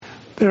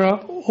There are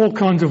all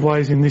kinds of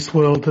ways in this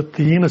world that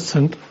the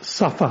innocent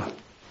suffer.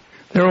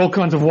 There are all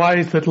kinds of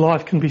ways that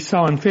life can be so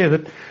unfair,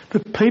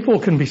 that people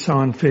can be so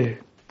unfair.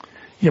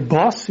 Your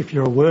boss, if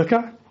you're a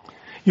worker.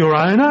 Your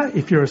owner,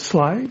 if you're a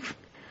slave.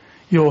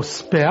 Your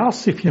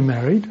spouse, if you're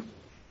married.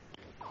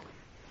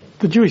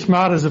 The Jewish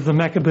martyrs of the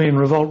Maccabean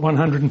revolt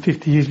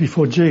 150 years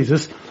before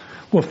Jesus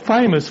were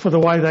famous for the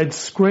way they'd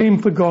scream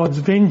for God's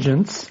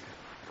vengeance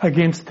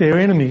against their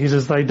enemies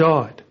as they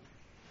died.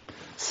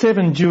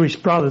 7 Jewish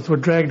brothers were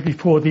dragged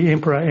before the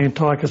Emperor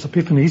Antiochus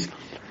Epiphanes,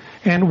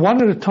 and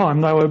one at a time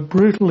they were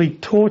brutally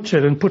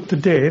tortured and put to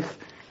death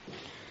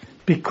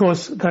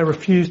because they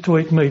refused to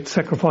eat meat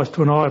sacrificed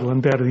to an idol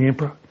and bow to the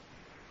emperor.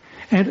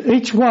 And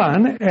each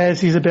one,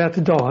 as he's about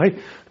to die,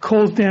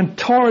 calls down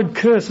torrid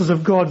curses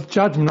of God's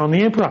judgment on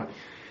the emperor.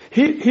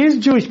 Here's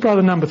Jewish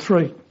brother number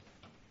 3.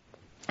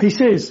 He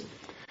says,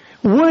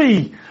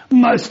 "We,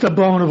 most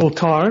abominable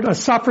tyrant, are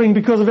suffering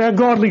because of our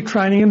godly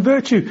training and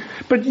virtue.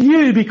 But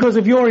you, because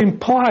of your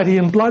impiety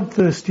and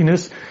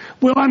bloodthirstiness,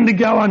 will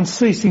undergo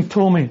unceasing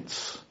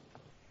torments."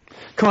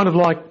 Kind of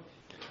like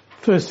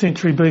 1st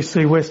century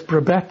BC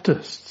Westboro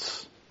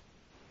Baptists.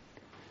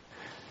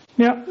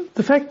 Now,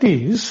 the fact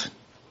is,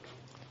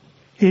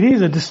 it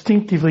is a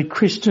distinctively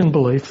Christian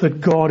belief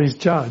that God is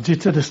judge.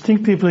 It's a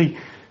distinctively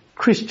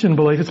Christian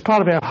belief. It's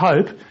part of our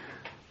hope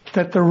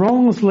that the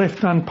wrongs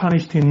left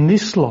unpunished in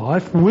this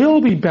life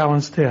will be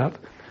balanced out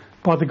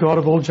by the God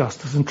of all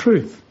justice and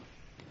truth.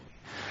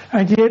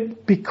 And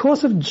yet,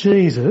 because of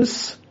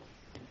Jesus,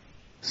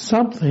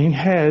 something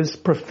has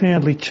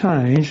profoundly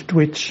changed,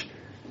 which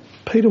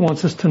Peter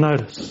wants us to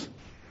notice.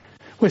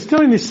 We're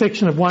still in this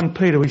section of 1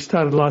 Peter we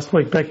started last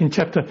week, back in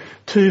chapter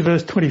 2,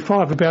 verse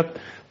 25, about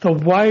the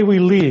way we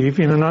live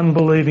in an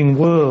unbelieving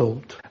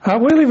world.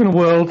 We live in a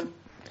world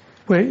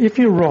where if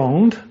you're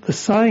wronged, the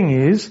saying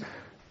is,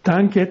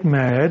 don't get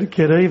mad,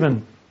 get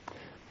even.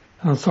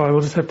 I'm sorry,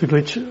 we'll just have to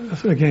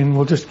glitch again.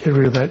 We'll just get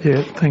rid of that.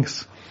 Yeah,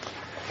 thanks.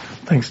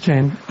 Thanks,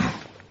 Jan.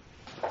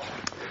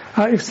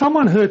 If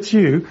someone hurts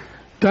you,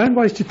 don't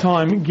waste your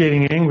time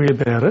getting angry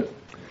about it.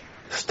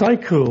 Stay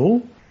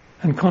cool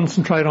and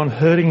concentrate on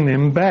hurting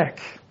them back.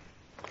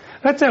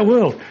 That's our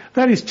world.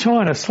 That is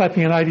China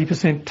slapping an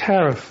 80%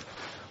 tariff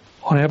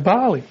on our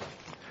barley.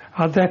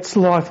 That's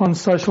life on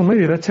social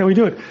media. That's how we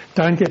do it.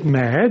 Don't get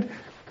mad,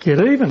 get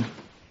even.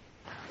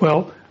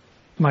 Well,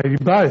 maybe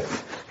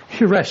both.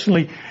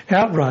 Irrationally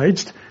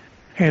outraged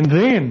and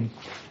then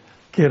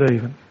get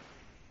even.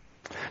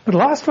 But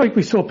last week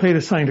we saw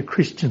Peter saying to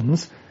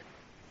Christians,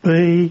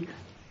 be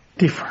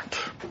different.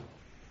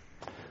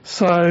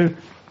 So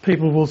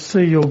people will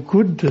see your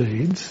good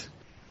deeds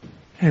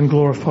and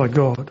glorify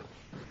God.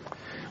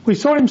 We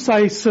saw him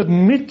say,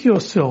 submit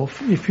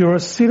yourself if you're a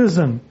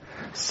citizen.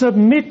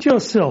 Submit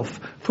yourself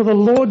for the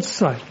Lord's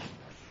sake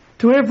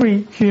to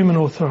every human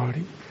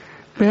authority.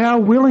 Bow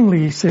willingly,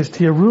 he says,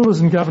 to your rulers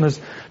and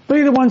governors.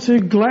 Be the ones who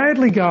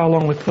gladly go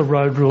along with the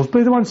road rules.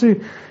 Be the ones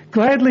who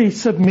gladly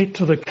submit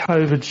to the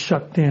COVID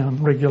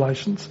shutdown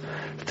regulations.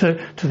 To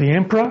the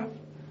emperor,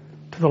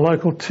 to the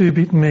local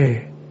 2-bit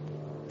mayor.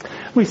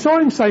 We saw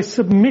him say,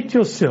 submit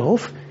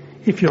yourself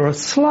if you're a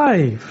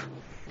slave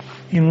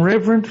in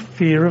reverent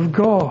fear of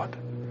God.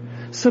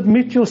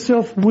 Submit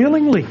yourself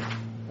willingly.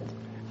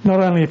 Not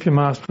only if your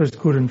master is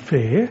good and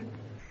fair,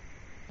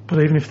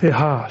 but even if they're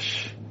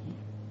harsh.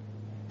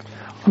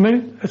 I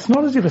mean, it's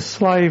not as if a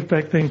slave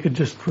back then could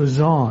just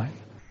resign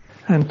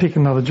and pick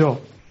another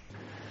job.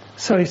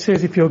 So he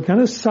says, if you're going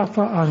to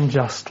suffer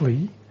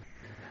unjustly,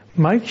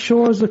 make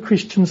sure as a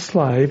Christian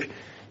slave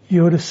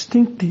you're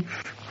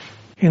distinctive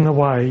in the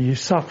way you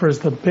suffer as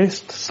the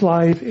best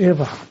slave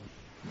ever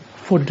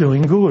for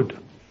doing good.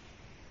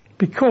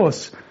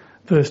 Because,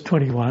 verse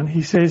 21,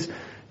 he says,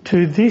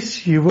 to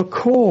this you were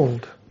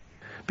called,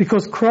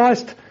 because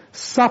Christ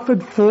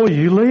suffered for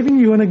you, leaving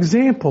you an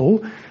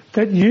example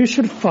that you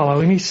should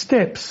follow in his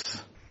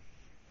steps.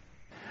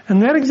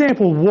 And that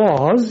example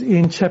was,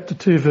 in chapter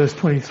 2, verse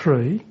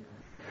 23,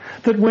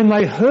 that when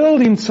they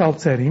hurled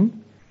insults at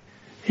him,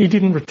 he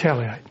didn't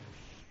retaliate.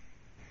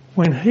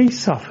 When he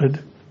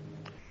suffered,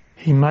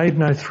 he made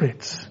no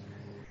threats.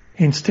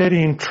 Instead,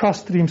 he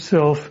entrusted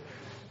himself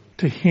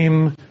to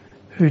him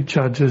who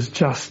judges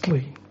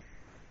justly.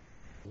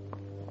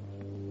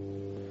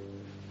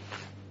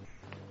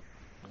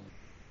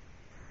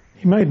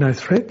 He made no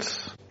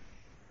threats.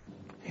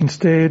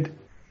 Instead,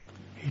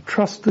 he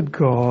trusted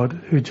God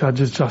who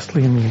judges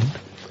justly in the end.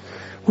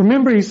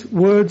 Remember his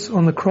words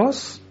on the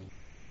cross?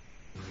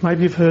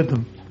 Maybe you've heard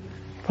them.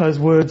 Those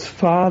words,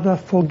 Father,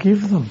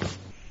 forgive them,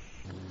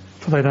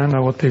 for they don't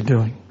know what they're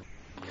doing.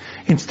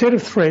 Instead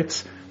of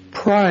threats,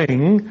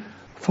 praying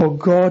for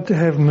God to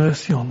have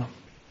mercy on them.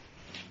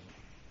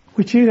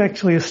 Which is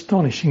actually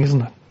astonishing,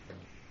 isn't it?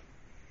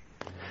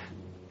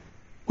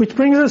 Which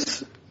brings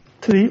us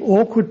to the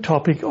awkward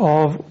topic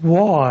of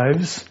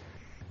wives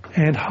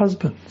and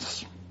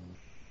husbands.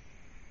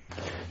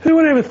 Who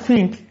would ever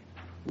think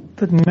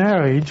that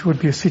marriage would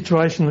be a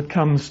situation that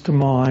comes to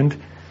mind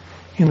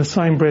in the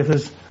same breath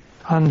as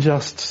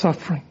unjust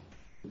suffering?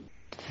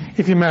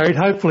 If you're married,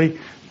 hopefully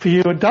for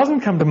you, it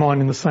doesn't come to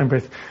mind in the same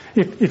breath.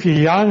 If you're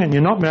young and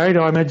you're not married,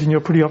 I imagine you're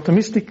pretty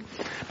optimistic.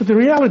 But the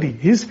reality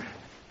is,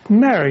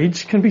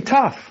 marriage can be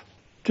tough.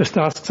 Just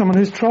ask someone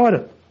who's tried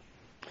it.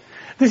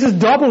 This is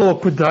double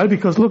awkward though,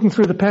 because looking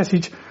through the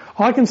passage,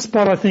 I can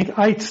spot, I think,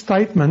 8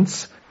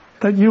 statements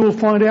that you will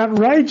find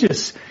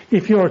outrageous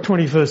if you're a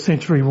 21st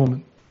century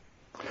woman.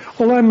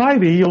 Although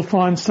maybe you'll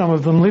find some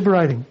of them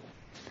liberating.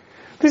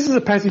 This is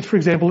a passage, for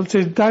example, that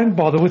says, don't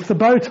bother with the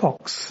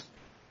Botox.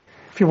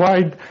 If you're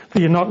worried that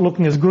you're not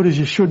looking as good as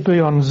you should be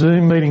on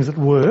Zoom meetings at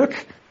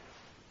work,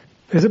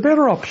 there's a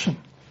better option.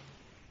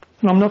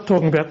 And I'm not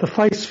talking about the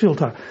face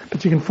filter,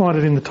 but you can find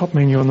it in the top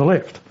menu on the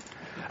left.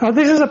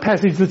 This is a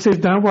passage that says,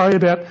 don't worry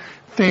about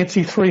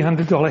fancy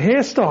 $300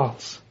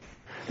 hairstyles.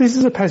 This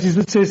is a passage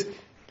that says,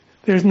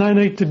 there's no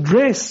need to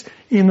dress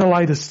in the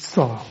latest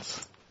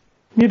styles.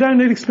 You don't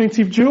need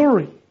expensive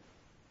jewellery.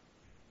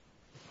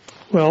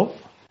 Well,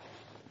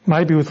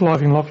 maybe with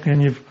life in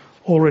lockdown you've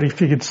already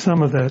figured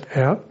some of that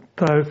out,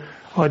 though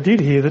I did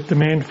hear that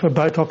demand for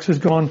Botox has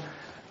gone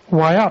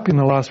way up in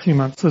the last few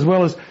months, as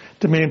well as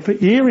demand for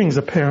earrings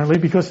apparently,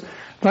 because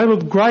they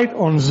look great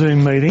on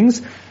Zoom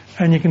meetings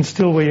and you can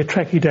still wear your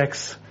tracky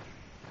dacks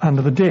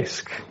under the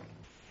desk.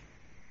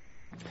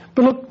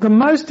 But look, the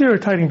most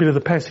irritating bit of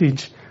the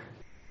passage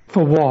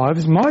for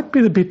wives might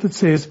be the bit that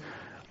says,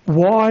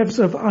 wives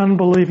of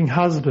unbelieving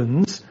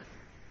husbands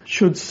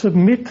should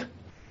submit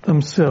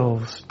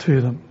themselves to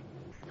them.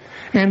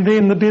 And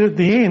then the bit at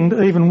the end,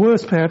 even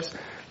worse perhaps,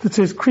 that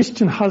says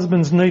Christian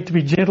husbands need to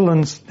be gentle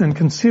and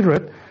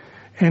considerate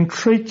and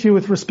treat you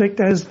with respect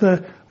as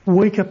the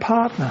weaker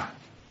partner.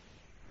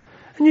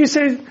 And you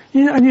say,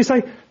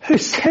 who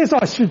says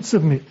I should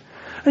submit?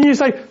 And you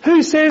say,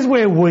 who says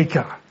we're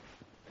weaker?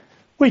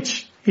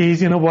 Which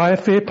is in a way a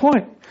fair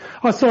point.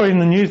 I saw in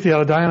the news the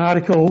other day an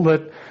article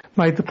that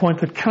made the point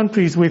that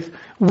countries with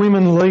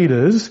women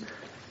leaders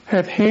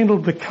have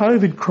handled the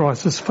COVID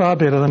crisis far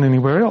better than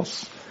anywhere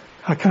else.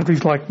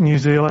 Countries like New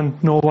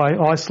Zealand, Norway,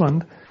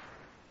 Iceland.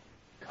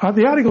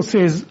 The article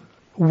says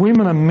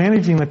women are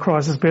managing the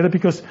crisis better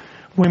because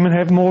women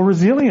have more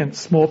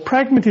resilience, more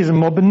pragmatism,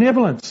 more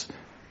benevolence,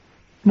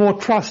 more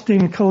trust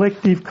in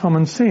collective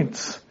common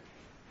sense.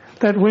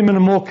 That women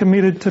are more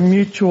committed to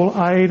mutual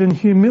aid and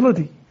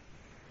humility,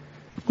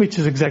 which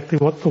is exactly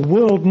what the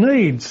world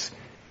needs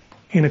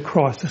in a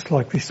crisis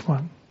like this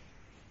one.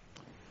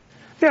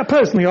 Now,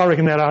 personally, I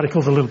reckon that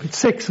article's a little bit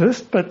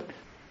sexist, but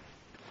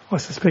I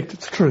suspect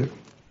it's true.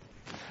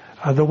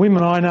 The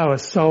women I know are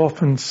so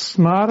often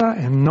smarter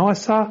and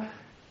nicer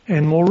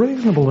and more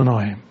reasonable than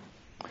I am.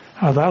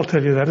 They'll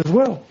tell you that as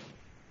well.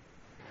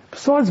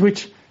 Besides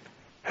which,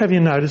 have you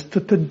noticed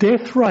that the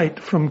death rate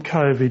from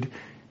COVID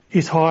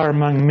is higher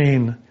among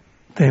men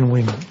than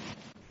women?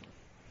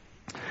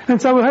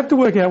 And so we'll have to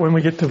work out when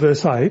we get to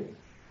verse 8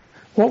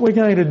 what we're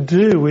going to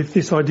do with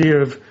this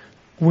idea of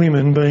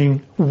women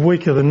being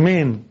weaker than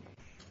men.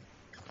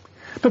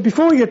 But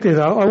before we get there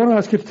though, I want to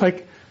ask you to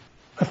take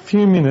a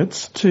few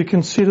minutes to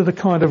consider the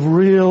kind of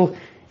real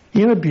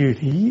inner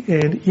beauty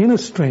and inner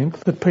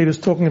strength that Peter's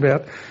talking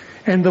about,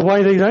 and the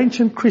way these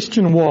ancient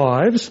Christian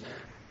wives,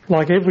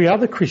 like every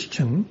other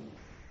Christian,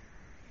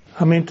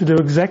 are meant to do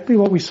exactly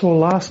what we saw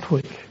last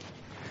week,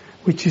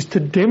 which is to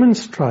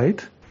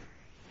demonstrate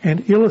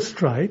and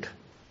illustrate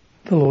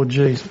the Lord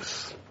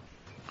Jesus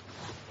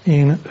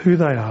in who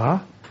they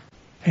are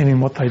and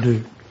in what they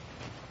do.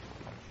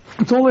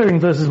 It's all there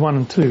in verses 1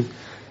 and 2.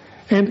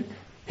 And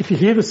if you're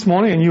here this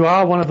morning and you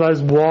are one of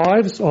those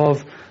wives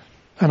of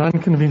an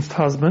unconvinced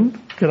husband,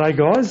 g'day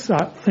guys,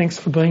 thanks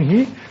for being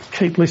here.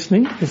 Keep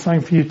listening, the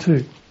same for you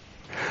too.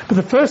 But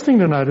the first thing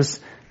to notice,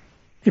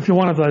 if you're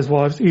one of those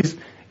wives, is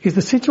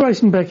the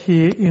situation back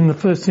here in the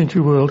first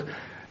century world.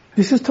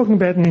 This is talking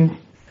about an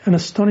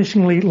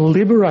astonishingly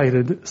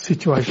liberated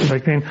situation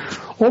back then.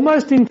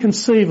 Almost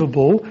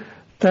inconceivable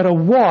that a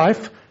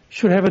wife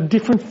should have a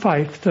different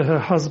faith to her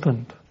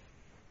husband.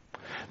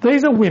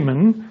 These are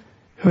women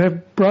who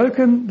have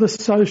broken the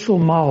social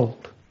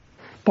mould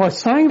by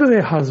saying to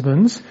their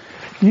husbands,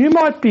 you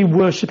might be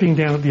worshipping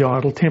down at the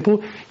idol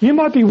temple, you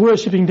might be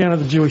worshipping down at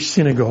the Jewish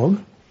synagogue,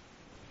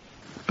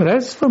 but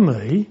as for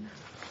me,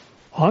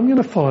 I'm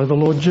going to follow the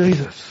Lord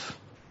Jesus.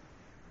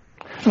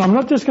 And I'm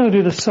not just going to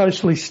do the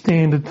socially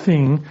standard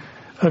thing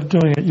of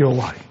doing it your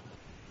way,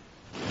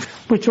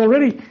 which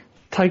already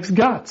takes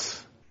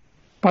guts,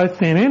 both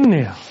then and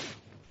now.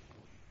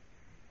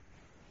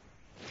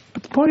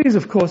 But the point is,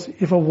 of course,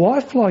 if a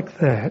wife like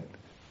that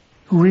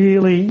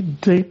really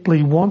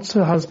deeply wants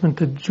her husband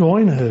to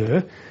join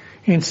her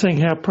in seeing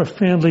how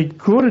profoundly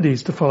good it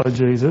is to follow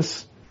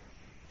Jesus,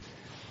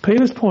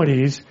 Peter's point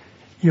is,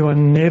 you are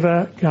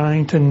never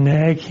going to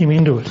nag him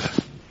into it.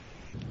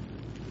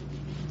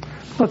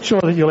 I'm not sure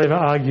that you'll ever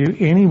argue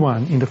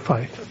anyone into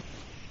faith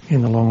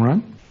in the long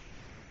run.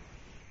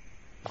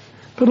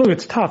 But look,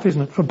 it's tough,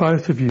 isn't it, for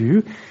both of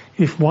you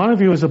if one of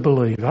you is a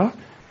believer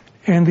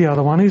and the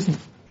other one isn't.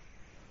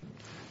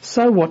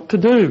 So what to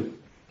do?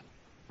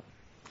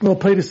 Well,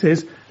 Peter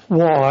says,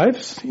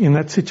 wives in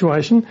that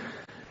situation,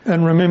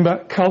 and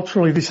remember,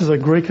 culturally this is a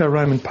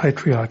Greco-Roman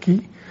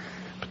patriarchy,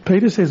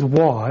 Peter says,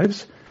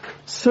 wives,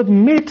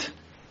 submit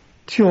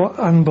to your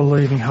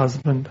unbelieving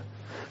husband,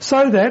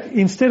 so that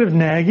instead of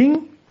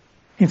nagging,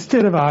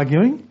 instead of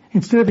arguing,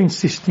 instead of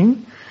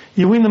insisting,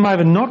 you win them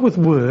over not with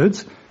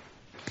words,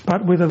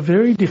 but with a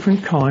very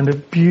different kind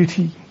of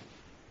beauty.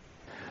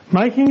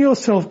 Making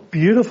yourself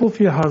beautiful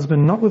for your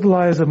husband, not with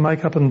layers of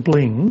makeup and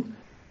bling,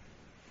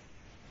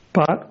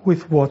 but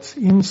with what's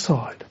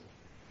inside.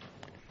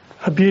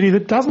 A beauty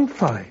that doesn't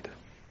fade.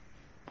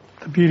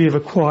 The beauty of a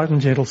quiet and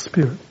gentle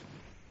spirit.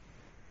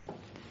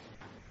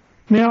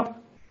 Now,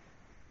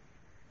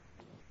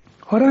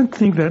 I don't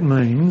think that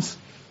means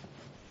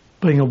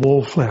being a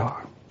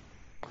wallflower.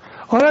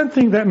 I don't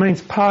think that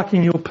means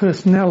parking your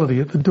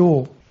personality at the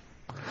door.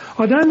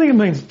 I don't think it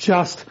means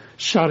just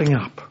shutting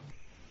up.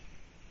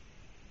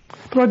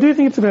 But I do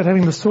think it's about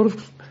having the sort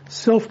of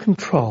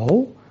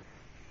self-control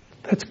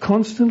that's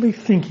constantly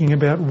thinking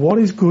about what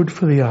is good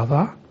for the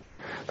other,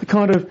 the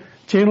kind of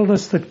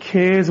gentleness that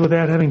cares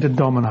without having to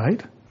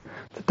dominate,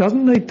 that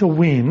doesn't need to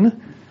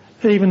win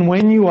even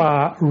when you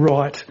are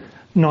right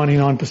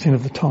 99%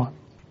 of the time.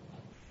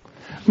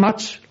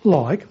 Much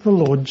like the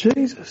Lord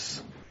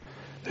Jesus,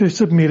 who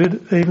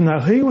submitted even though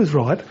he was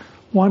right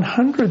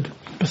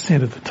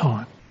 100% of the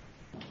time.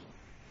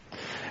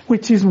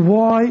 Which is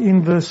why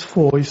in verse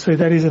 4 you see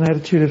that is an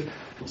attitude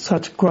of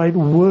such great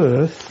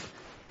worth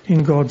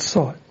in God's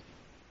sight.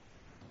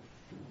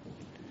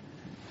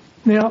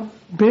 Now,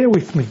 bear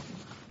with me,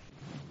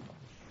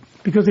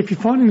 because if you're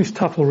finding this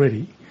tough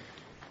already,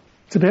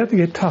 it's about to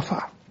get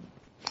tougher,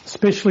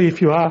 especially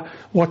if you are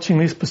watching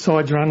this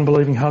beside your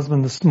unbelieving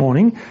husband this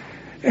morning,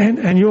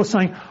 and you're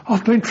saying,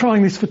 I've been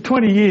trying this for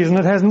 20 years and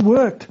it hasn't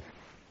worked.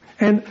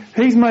 And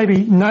he's maybe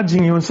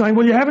nudging you and saying,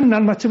 well, you haven't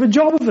done much of a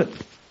job of it.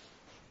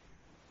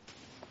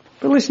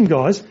 But listen,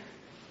 guys,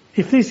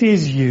 if this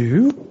is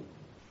you,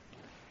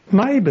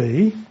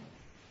 maybe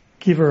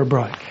give her a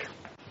break.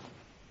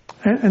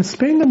 And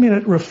spend a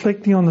minute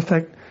reflecting on the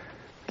fact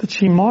that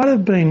she might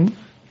have been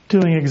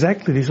doing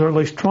exactly this, or at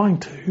least trying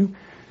to,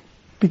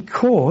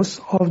 because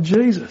of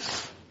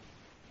Jesus.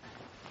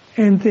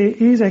 And there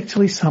is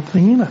actually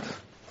something in it.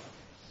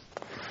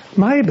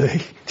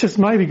 Maybe, just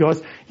maybe,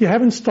 guys, you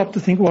haven't stopped to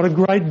think what a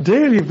great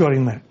deal you've got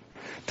in that.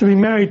 To be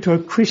married to a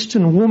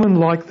Christian woman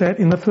like that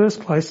in the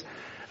first place,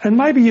 and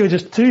maybe you're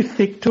just too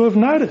thick to have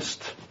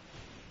noticed.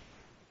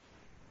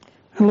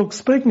 And look,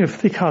 speaking of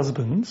thick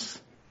husbands,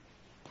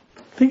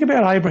 think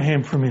about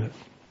Abraham for a minute,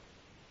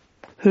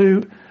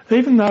 who,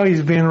 even though he's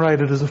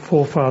venerated as a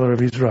forefather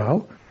of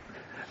Israel,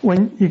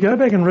 when you go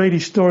back and read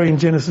his story in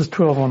Genesis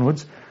 12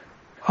 onwards,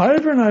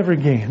 over and over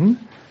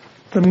again,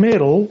 the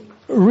medal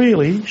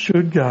really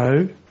should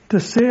go to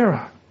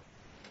Sarah.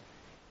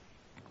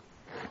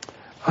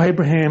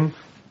 Abraham,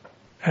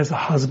 as a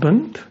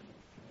husband,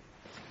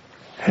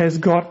 has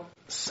got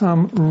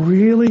some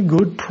really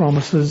good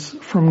promises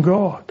from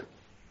God.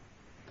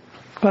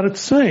 But it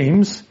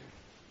seems,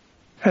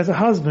 as a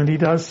husband, he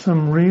does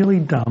some really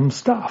dumb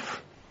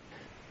stuff.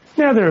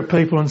 Now, there are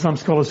people and some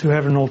scholars who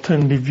have an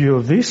alternative view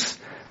of this.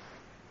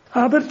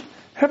 But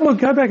have a look,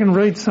 go back and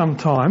read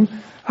sometime.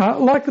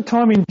 Like the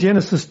time in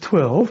Genesis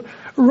 12,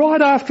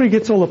 right after he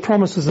gets all the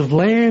promises of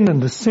land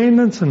and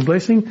descendants and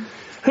blessing,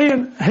 he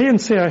and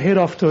Sarah head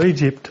off to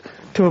Egypt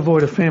to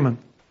avoid a famine.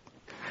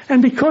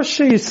 And because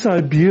she is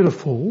so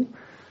beautiful,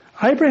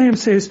 Abraham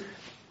says,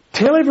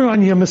 tell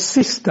everyone you're my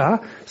sister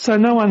so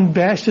no one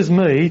bashes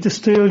me to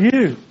steal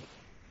you.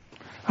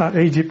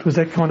 Egypt was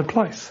that kind of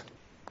place.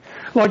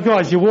 Like,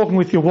 guys, you're walking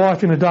with your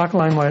wife in a dark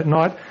laneway at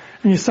night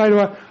and you say to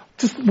her,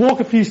 just walk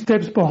a few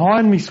steps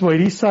behind me,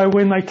 sweetie, so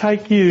when they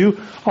take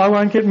you, I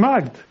won't get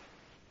mugged.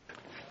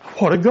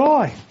 What a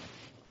guy.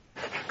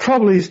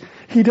 Trouble is,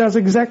 he does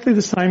exactly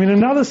the same in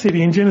another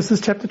city in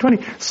Genesis chapter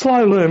 20.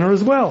 Slow learner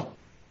as well.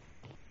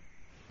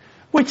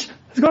 Which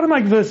has got to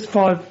make verse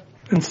 5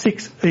 and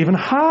 6 even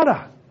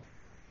harder.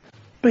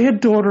 Be a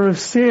daughter of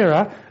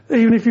Sarah,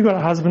 even if you've got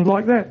a husband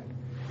like that.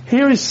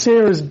 Here is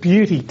Sarah's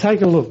beauty.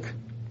 Take a look.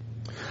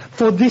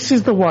 For this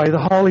is the way the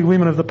holy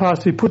women of the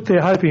past who put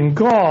their hope in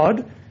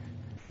God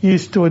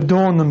used to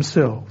adorn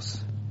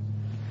themselves.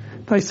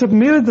 They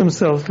submitted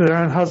themselves to their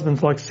own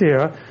husbands like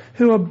Sarah,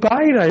 who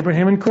obeyed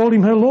Abraham and called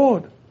him her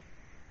Lord.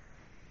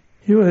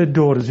 You are her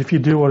daughters if you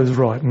do what is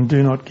right and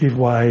do not give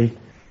way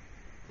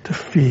to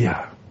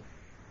fear.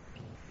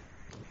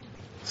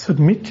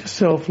 Submit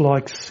yourself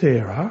like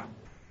Sarah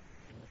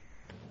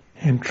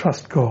and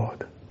trust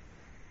God.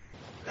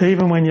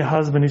 Even when your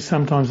husband is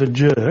sometimes a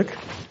jerk,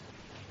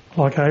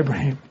 like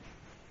Abraham.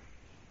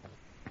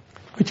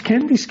 Which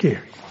can be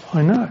scary,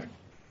 I know.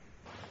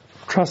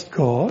 Trust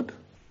God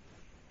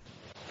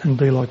and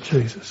be like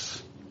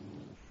Jesus.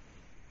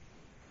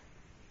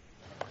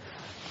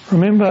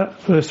 Remember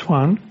verse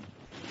 1?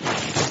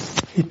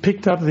 He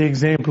picked up the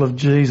example of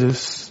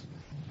Jesus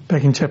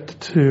back in chapter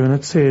 2 and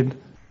it said,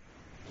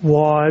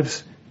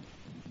 wives,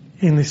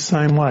 in the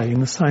same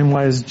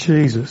way as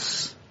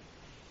Jesus,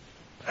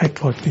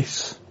 act like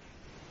this.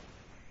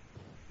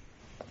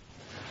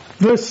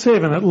 Verse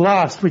 7, at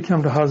last we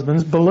come to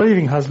husbands,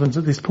 believing husbands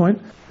at this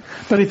point.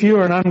 But if you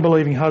are an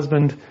unbelieving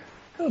husband,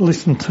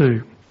 listen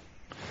to,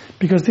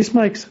 because this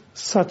makes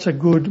such a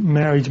good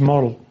marriage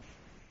model.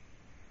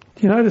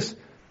 Do you notice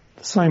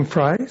the same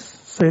phrase?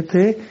 See it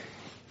there?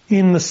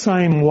 In the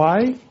same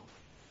way.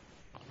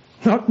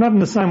 Not in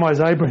the same way as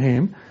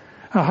Abraham.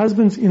 Our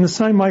husbands, in the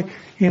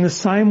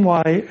same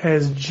way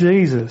as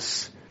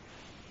Jesus,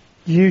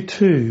 you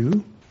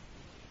too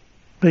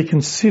be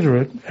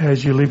considerate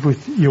as you live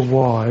with your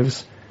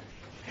wives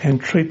and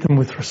treat them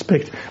with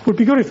respect. It would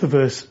be good if the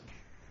verse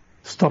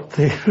stopped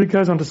there. It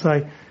goes on to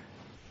say,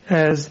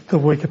 as the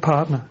weaker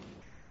partner.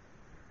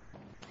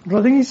 But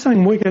I think he's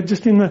saying weaker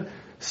just in the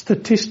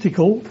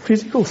statistical,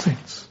 physical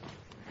sense.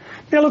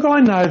 Now look, I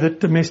know that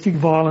domestic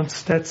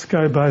violence stats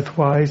go both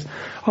ways.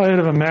 I heard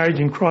of a marriage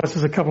in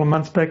crisis a couple of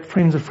months back,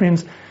 friends of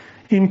friends,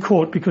 in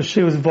court because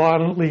she was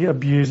violently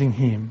abusing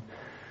him.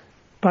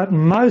 But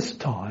most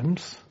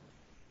times,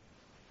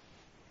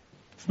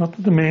 it's not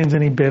that the man's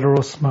any better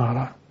or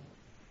smarter,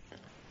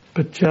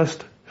 but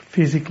just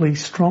physically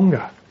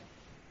stronger,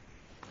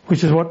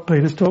 which is what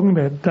Peter's talking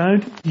about.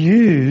 Don't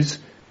use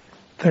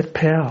that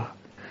power.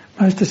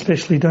 Most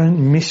especially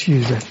don't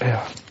misuse that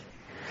power.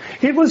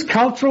 It was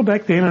cultural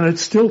back then, and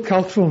it's still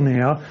cultural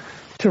now,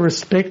 to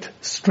respect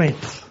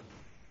strength.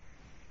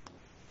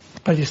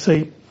 But you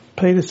see,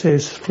 Peter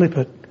says flip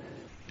it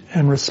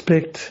and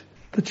respect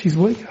that she's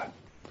weaker.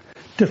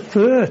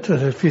 Defer to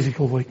her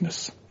physical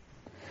weakness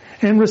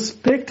and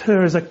respect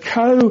her as a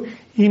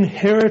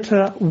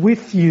co-inheritor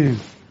with you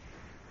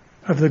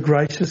of the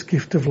gracious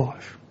gift of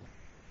life.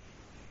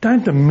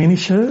 Don't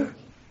diminish her.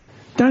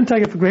 Don't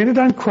take it for granted.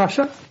 Don't crush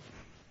her.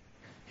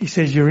 He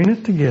says you're in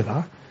it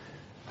together.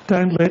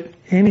 Don't let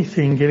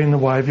anything get in the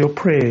way of your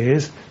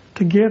prayers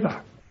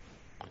together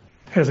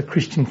as a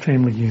Christian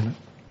family unit.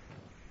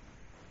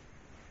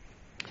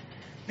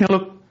 Now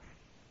look,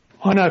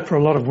 I know for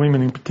a lot of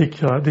women in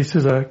particular, this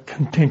is a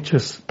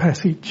contentious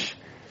passage.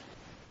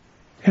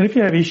 And if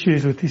you have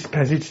issues with this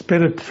passage, it's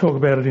better to talk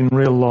about it in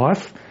real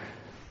life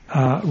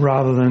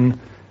rather than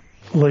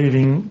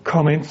leaving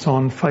comments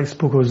on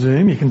Facebook or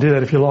Zoom. You can do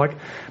that if you like.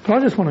 But I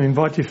just want to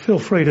invite you, feel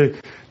free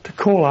to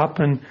call up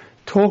and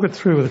talk it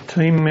through with a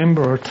team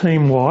member or a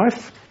team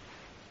wife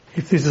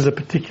if this is a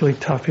particularly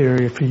tough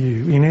area for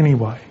you in any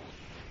way.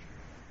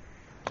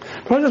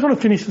 But I just want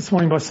to finish this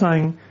morning by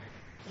saying,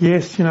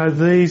 yes, you know,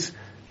 these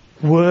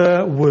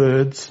were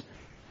words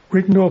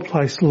written to a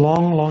place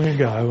long, long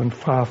ago and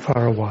far,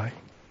 far away.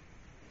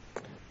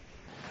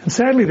 And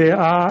sadly there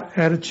are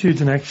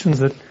attitudes and actions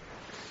that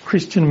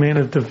Christian men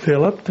have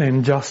developed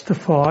and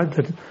justified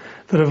that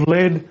have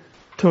led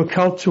to a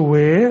culture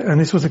where, and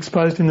this was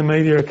exposed in the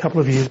media a couple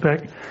of years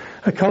back,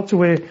 a culture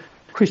where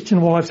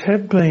Christian wives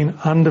have been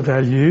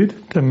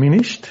undervalued,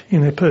 diminished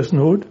in their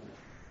personhood,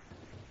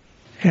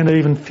 and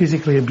even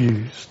physically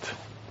abused.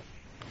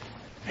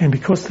 And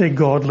because they're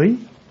godly,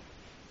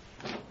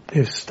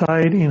 they've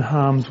stayed in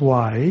harm's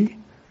way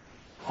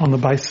on the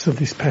basis of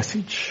this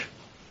passage.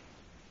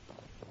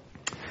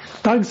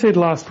 Doug said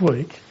last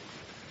week,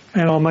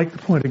 and I'll make the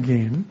point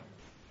again,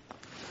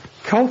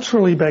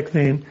 culturally back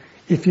then,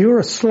 if you were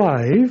a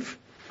slave,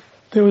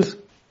 there was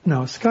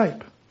no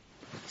escape.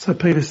 So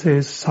Peter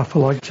says, suffer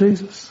like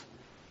Jesus.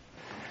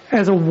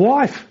 As a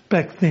wife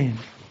back then,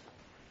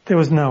 there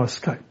was no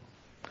escape.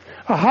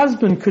 A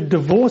husband could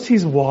divorce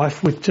his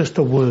wife with just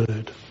a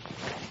word,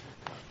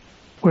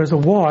 whereas a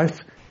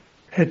wife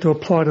had to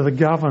apply to the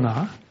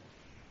governor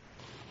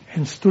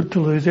and stood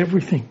to lose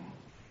everything.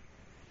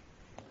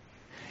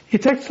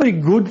 It's actually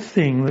a good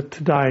thing that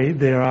today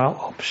there are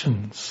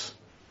options.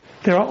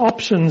 There are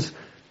options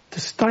to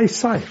stay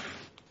safe.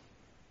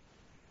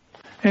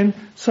 And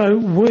so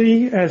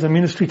we, as a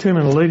ministry team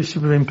and the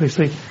leadership of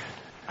MPC,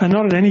 are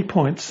not at any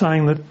point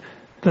saying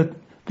that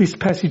this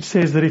passage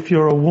says that if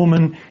you're a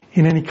woman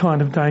in any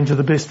kind of danger,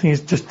 the best thing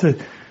is just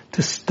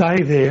to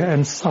stay there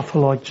and suffer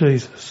like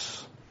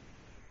Jesus.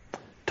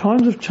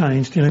 Times have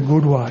changed in a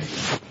good way.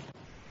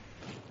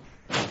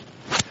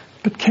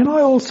 But can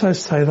I also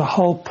say the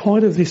whole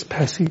point of this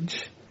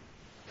passage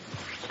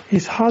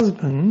is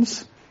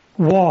husbands,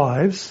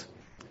 wives,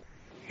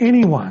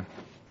 anyone.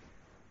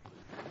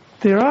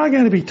 There are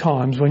going to be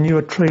times when you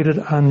are treated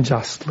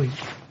unjustly,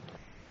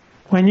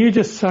 when you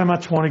just so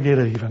much want to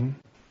get even,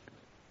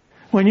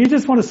 when you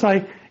just want to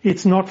say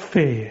it's not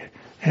fair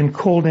and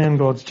call down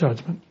God's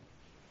judgment.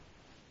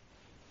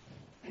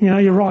 You know,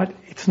 you're right,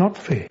 it's not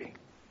fair.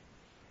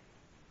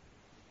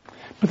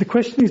 But the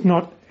question is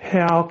not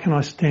how can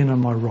I stand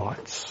on my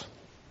rights?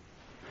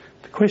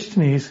 The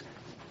question is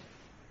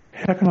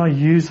how can I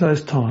use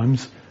those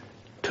times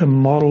to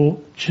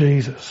model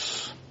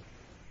Jesus?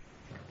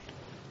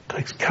 It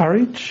takes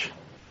courage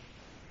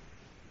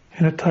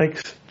and it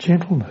takes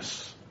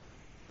gentleness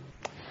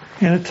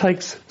and it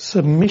takes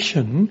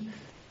submission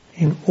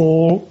in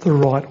all the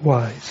right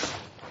ways.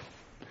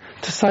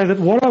 To say that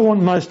what I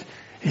want most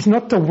is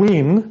not to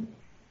win,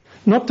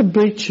 not to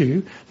beat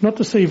you, not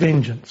to see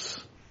vengeance.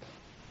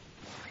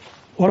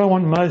 What I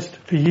want most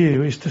for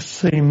you is to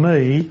see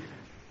me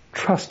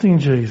trusting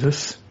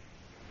Jesus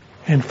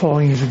and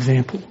following his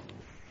example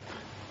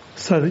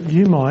so that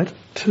you might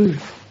too.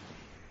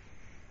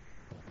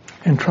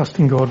 and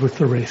trusting God with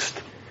the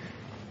rest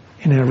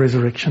in our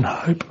resurrection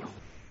hope.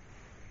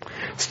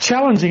 It's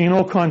challenging in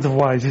all kinds of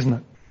ways, isn't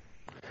it?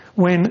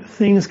 When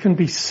things can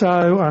be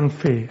so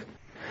unfair.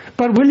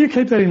 But will you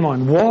keep that in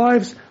mind?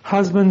 Wives,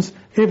 husbands,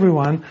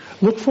 everyone,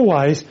 look for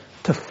ways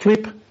to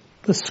flip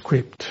the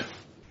script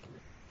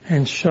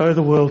and show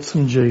the world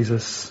some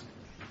Jesus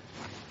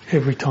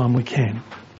every time we can.